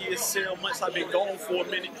 5 years, 7 months. I've been gone for a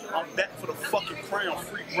minute. I'm back for the fucking crown.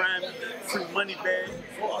 Free grimy, free money bag,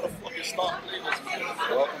 for all the fucking stock.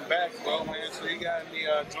 Welcome back, bro, man. So you got any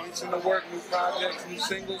joints in the work, new projects, new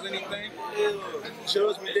singles, anything? Yeah.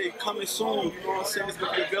 Judgment Day coming soon, you know what I'm saying? It's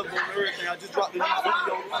gonna be available on everything. I just dropped a new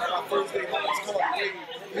video my first day home. It's called Wave.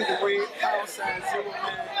 Ruger Red,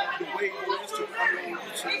 #09, the Wave on Instagram and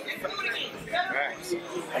YouTube. Nice.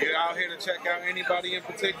 You out here to check out anybody in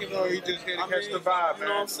particular, or you just here to catch the vibe, man? You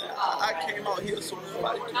know what I'm saying? I came out here so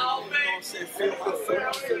everybody can, you know what I'm saying, feel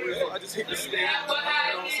real. I just hit the stage, you know what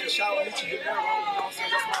I'm saying? Shout out to you know what I'm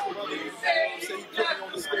saying? That's my brother, you know what I'm saying? He put me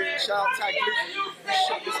on the stage. Shout out Ty Glizzy. He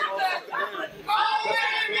shut this motherfucker down.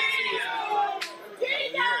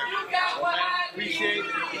 Appreciate it.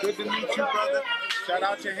 Good to meet you, brother. Shout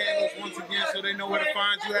out your handles once again so they know where to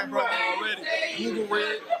find you at, brother. Already. Ruger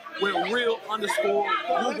Red with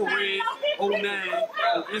real_Ruger Red 09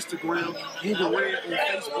 on Instagram, Ruger Red on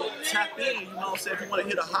Facebook. Tap in, you know what I'm saying? If you want to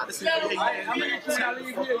hear the hottest information, tap in.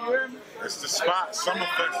 It's TheSpot,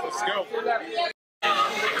 Summerfest. Let's go.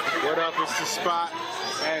 What up? It's TheSpot.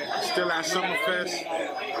 Hey, still at Summerfest.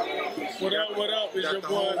 What up? What up? It's your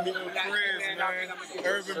boy, Chris, man.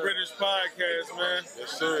 Urban British Podcast, man.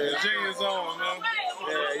 Yes, sir. Virginia's on, man.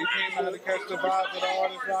 Yeah, you came out to catch the vibes of the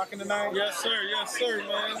artists rocking tonight? Yes, sir,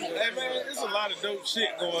 man. Hey, man, there's a lot of dope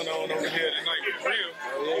shit going on over here tonight, for real.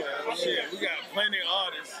 Yeah. Shit, we got plenty of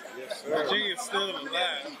artists. Yes, sir. Virginia's still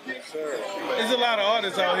alive. Yes, sir. There's a lot of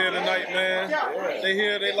artists out here tonight, man. They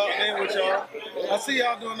here, they locked in with y'all. I see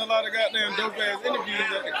y'all doing a lot of goddamn dope-ass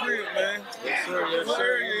interviews at the crib, man. Yes, sir. Yes, What sir.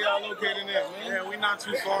 area y'all located in, man? Yeah, we not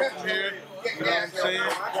too far from here. You know what I'm saying?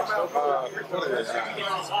 What is it?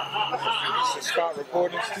 It's TheSpot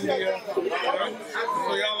Recording Studio. So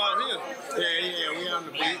y'all out here? Yeah, we on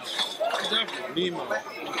the beach. Definitely. Nemo.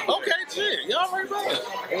 Okay, shit. Y'all right back.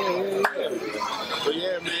 Yeah. But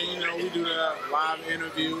yeah, man, you know, we do the live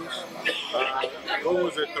interviews. What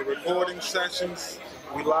was it? The recording sessions.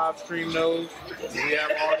 We live stream those. We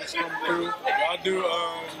have artists come through. Y'all do,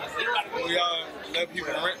 y'all let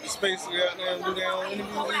people rent the space to go out there and do their own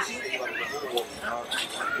interviews and shit?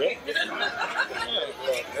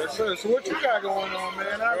 Yes, sir. So what you got going on,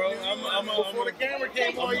 man? Before the camera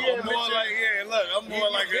came on, I'm more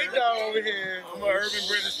like a big dog over here. I'm an Urban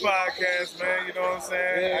British Podcast, man. You know what I'm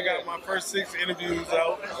saying? Yeah. I got my first 6 interviews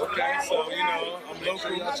out. Okay, so you know I'm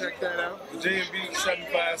local. Y'all check that out. Virginia Beach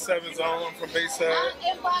 757 zone. I'm from Bayside.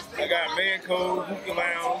 I got Man Code, Hookah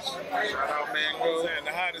Lounge. Shout out Man Code.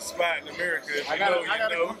 The hottest spot in America. If I gotta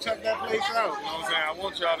go check that place out. You know what I'm saying? I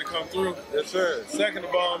want y'all to come through. Yes, sir. Second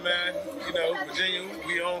of all, man, you know, Virginia,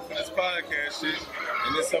 we on for this podcast shit.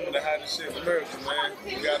 And it's some of the hottest shit in America, man.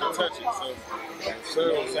 You gotta touch it. So, you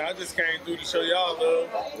know what I'm saying? I just came through to show y'all love.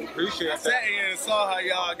 Appreciate I that. sat here and saw how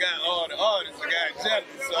y'all got all the artists. I got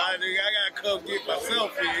jealous. So I gotta come get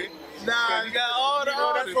myself here. Nah, you got all the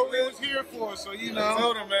artists. That's what we was here for, so you know. I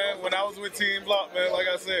told him, man, when I was with Team Block, man, like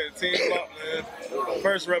I said, Team Block, man,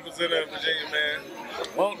 first representative of Virginia, man.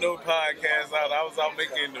 Won't no podcast out. I was out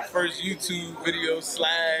making the first YouTube video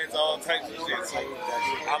slides, all types of shit. So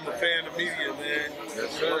I'm a fan of media, man.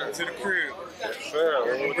 Yes, sir. Welcome to the crib. Yes, sir. Well,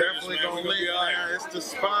 we're British, definitely man, gonna we link, be all right. man. It's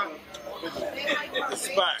TheSpot.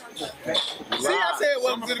 TheSpot. See, I said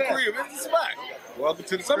welcome to the crib. It's TheSpot. Welcome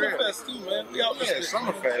to the crib. Summerfest too, man. We out there.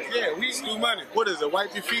 Summerfest. Yeah, we do money. What is it?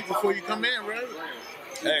 Wipe your feet before you come in, right?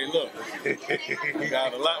 Hey, look. We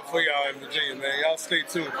got a lot for y'all in Virginia, man. Y'all stay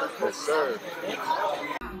tuned. Yes, sir.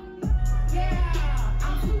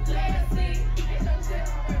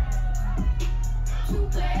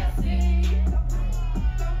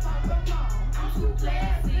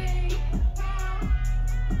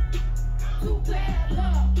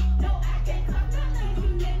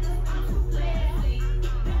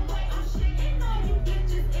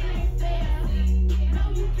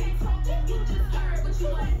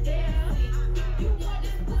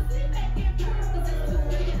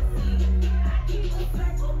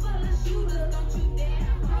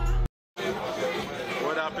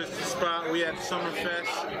 Summerfest.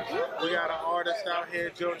 We got an artist out here,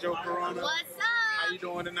 JoJo Corona. What's up? How you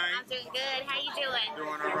doing tonight? I'm doing good. How you doing?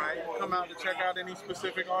 Doing all right. Come out to check out any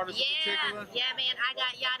specific artists in particular? Yeah, man. I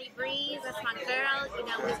got Yachty Breeze. That's my girl. You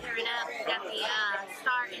know, we turn up. We got the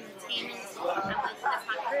Star Entertainment. That's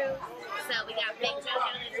my crew. So we got Big JoJo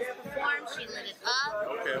that just performed. She lit it up.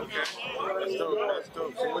 Okay, okay. That's dope. That's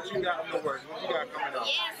dope. So what you got in the works? What you got coming up?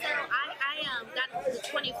 Yeah, so I got the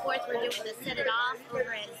 24th. We're doing the Set It Off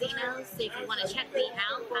over at Zeno's. So if you want to check me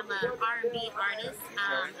out, I'm an R&B artist.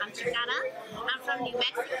 I'm Chicana. I'm from New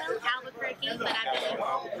Mexico, Albuquerque, but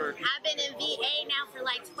I've been in VA now for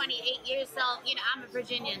like 28 years. So you know, I'm a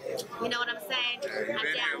Virginian. You know what I'm saying? I'm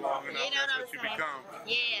down. You know what I'm saying?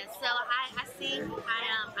 Yeah. So I sing.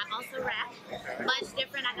 I also rap. Much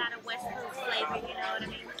different. I got a West Coast flavor. You know what I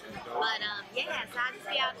mean? But yeah. So I just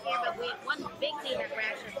be out here. But one big thing that we're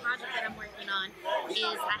actually project that I'm working on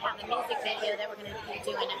is I have a music video that we're going to be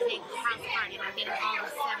doing a big house party. I'm getting all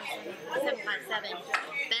the 757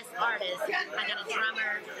 best artists. I got a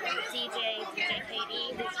drummer, DJ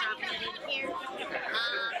KD, who's dropping it in here.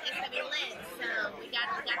 It's going to be lit. So we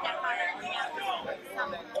got that party coming out this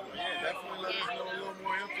summer. Yeah, definitely let us know a little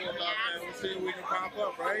more info about that. We'll see if we can pop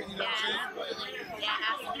up, right? You know what I'm saying?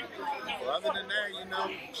 Yeah, absolutely. Well, other than that, you know,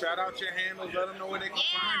 shout out your handles. Let them know where they can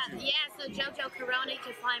find you. Yeah, so JoJo Corona, you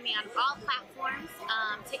can find me on all platforms.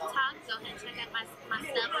 TikTok, go ahead and check out my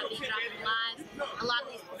stuff. I'll be dropping live. A lot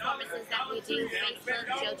of these performances that we do, Facebook,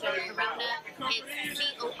 JoJo Corona. It's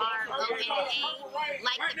C-O-R-O-N-A.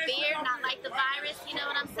 Like the beer, not like the virus, you know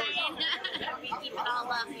what I'm saying? We keep it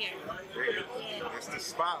all up here. Yeah. It's the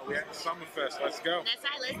spot. We're at the Summerfest. Let's go. That's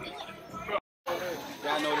right, let's do it.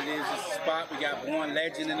 Y'all know what it is. It's the spot. We got Born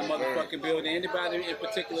Legend in the motherfucking building. Anybody in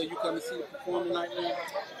particular you come to see the perform tonight, man?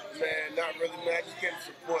 Man, not really, man. Just came to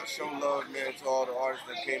support, show love, man, to all the artists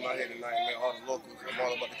that came out here tonight, man, all the locals. I'm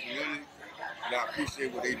all about the community, and I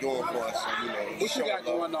appreciate what they doing for us. So, you know, what you got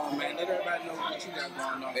going on, man? Let everybody know what you got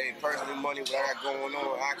going on. Hey, personal money, what I got going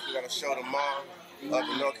on. I actually got a show tomorrow up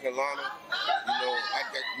in North Carolina.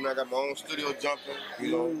 You know, I got my own studio jumping.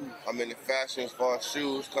 You know, I'm in the fashion as far as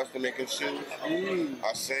shoes, custom making shoes.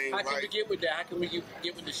 I sing. How can we get with that? How can we get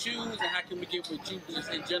with the shoes, and how can we get with you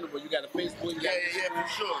just in general? You got a Facebook? You got yeah, for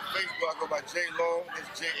sure. Facebook, I go by J Long.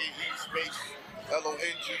 It's J-A-E space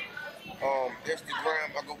L-O-N-G.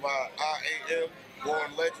 Instagram, I go by I-A-M,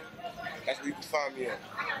 Born Legend. That's where you can find me at.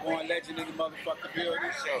 Born Legend in the motherfucking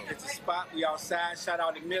building. It's a spot. We outside. Shout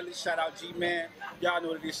out AMILLY. Shout out Gman. Y'all know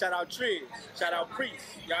what it is. Shout out Triz. Shout out Priest.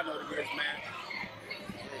 Y'all know what it is, man.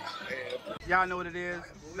 Y'all know what it is.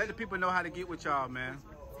 Let the people know how to get with y'all, man.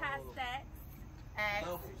 Stacks at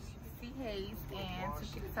C Hayes and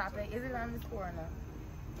to the topic. Is it underscore or no?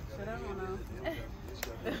 Shit, I don't know.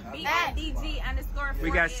 B-I-D-G_4L.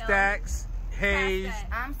 We got Stacks, Hayes.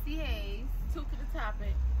 I'm C Hayes. To the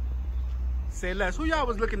topic. Say less. Who y'all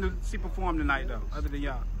was looking to see perform tonight, though, other than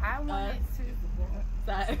y'all? I wanted to.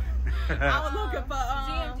 Sorry. I was looking for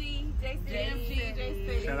GMG,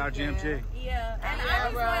 JC. Shout out GMG. Yeah. And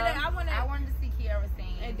I wanted to see Kiara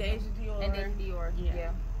sing. And Deja Dior.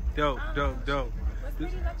 Yeah. Dope.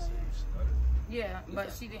 Yeah,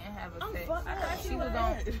 but she didn't have a set.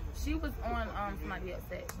 She was on somebody else's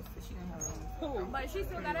set, but she didn't have a Cool. But she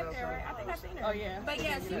still got up there, right? I think I seen her. Oh yeah. But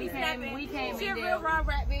yeah, she was snapping. We came she in a real raw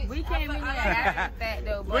rap bitch. We came in there after that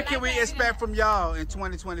though. What can we expect from y'all in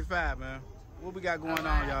 2025, man? What we got going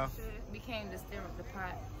on, y'all? We came to stir up the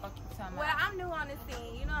pot. Fuck you talking Well, I'm new on the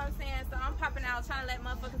scene, you know what I'm saying? So I'm popping out trying to let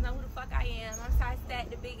motherfuckers know who the fuck I am. I'm Ty Stack,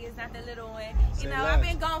 the biggest, not the little one. You know, I've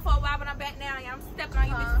been gone for a while, but I'm back now. I'm stepping on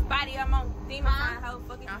you bitches' body. I'm on demon time, hoe.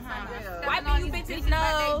 Fucking wiping you bitches'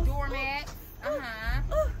 nose. Doormat.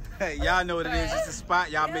 Hey, y'all know what it is. It's a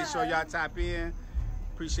spot. Y'all make sure y'all tap in.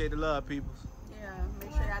 Appreciate the love, people. Yeah,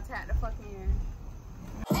 make sure y'all tap the fuck in.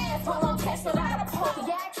 Yeah, I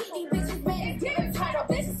keep these bitches ready, different title,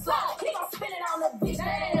 bitches slow. Keep on spinning on the bitch,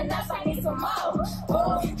 that ain't enough, I need some more.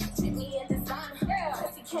 Oh, treat me in designer,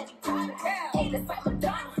 pussy candy powder, ain't the fight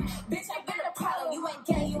Madonna. Bitch, I been a problem, you ain't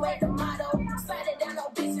gay, you ain't the motto. Sliding down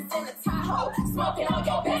on bitches in the Tahoe, smoking on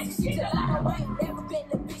your bitch, shit, a lot of weight, never been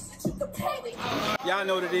the bitch that you could play with. Y'all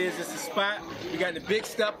know what it is. It's the spot. We got the big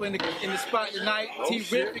stepper in the spot tonight.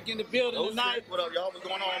 Terrific in the building tonight. What up, y'all? What's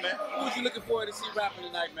going on, man? was you looking forward to see rapping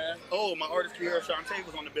tonight, man? Oh, my artist Kiera Shantae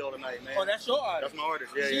was on the bill tonight, man. Oh, that's your artist? That's my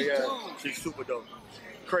artist. Yeah, She's yeah. dope. She's super dope.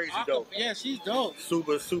 Crazy dope. Yeah, she's dope.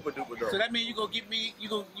 Super duper dope. So that means you gonna get me, you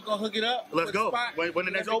gonna hook it up? Let's go. When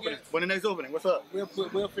the next opening? When the next opening? What's up?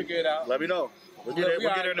 We'll figure it out. Let me know. We'll get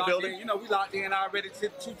her in the building. You know, we locked in already to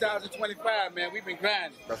 2025, man. We've been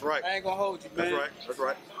grinding. That's right. I ain't gonna hold you, man. That's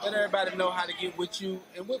right. Let everybody know how to get with you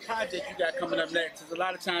and what project you got coming up next. Because a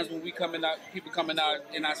lot of times when we coming out, people coming out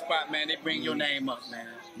in our spot, man, they bring your name up, man.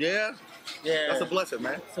 Yeah. Yeah. That's a blessing,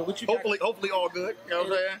 man. So what you hopefully all good. You know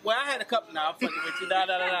what I'm saying? Well, I had a couple now. I'm fucking with you.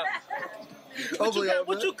 No.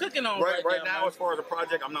 What you cooking on right now, man? as far as a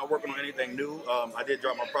project, I'm not working on anything new. I did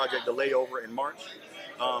drop my project, The Layover, in March.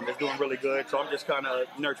 It's doing really good, so I'm just kind of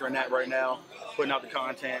nurturing that right now, putting out the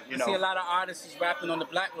content. You know, I see a lot of artists is rapping on the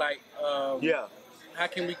Blacklight. Yeah. How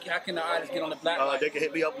can the artists get on the Blacklight? They can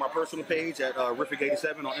hit me up on my personal page at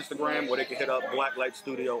Riffic87 on Instagram, or they can hit up Blacklight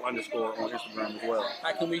Studio _ on Instagram as well.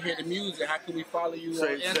 How can we hear the music? How can we follow you on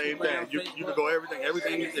Instagram? Same thing. You can go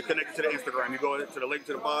everything is connected to the Instagram. You go to the link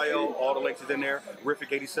to the bio, all the links is in there.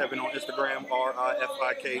 Riffic87 on Instagram,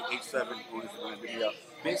 RIFIK87 on Instagram. Hit me up.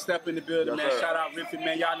 Big step in the building, Yes, man. sir. Shout out Riffic,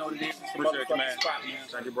 man. Y'all know what it is. It's the Appreciate you, motherfucking man. spot, man.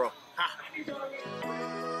 Thank you, bro.